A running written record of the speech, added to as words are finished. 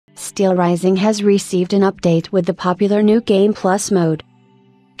Steelrising has received an update with the popular new Game Plus mode.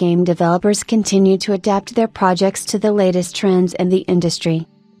 Game developers continue to adapt their projects to the latest trends in the industry.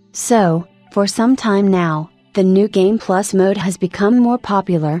 So, for some time now, the new Game Plus mode has become more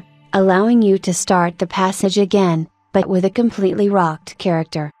popular, allowing you to start the passage again, but with a completely rocked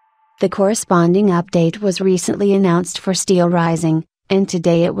character. The corresponding update was recently announced for Steelrising, and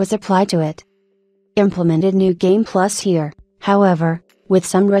today it was applied to it. Implemented new Game Plus here, however, with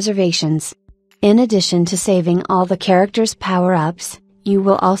some reservations. In addition to saving all the characters' power-ups, you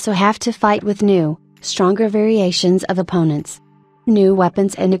will also have to fight with new, stronger variations of opponents. New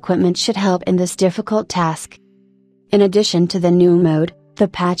weapons and equipment should help in this difficult task. In addition to the new mode, the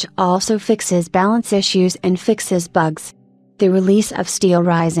patch also fixes balance issues and fixes bugs. The release of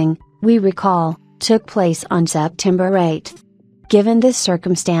Steelrising, we recall, took place on September 8th. Given this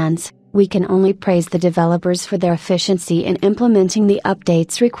circumstance, we can only praise the developers for their efficiency in implementing the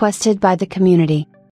updates requested by the community.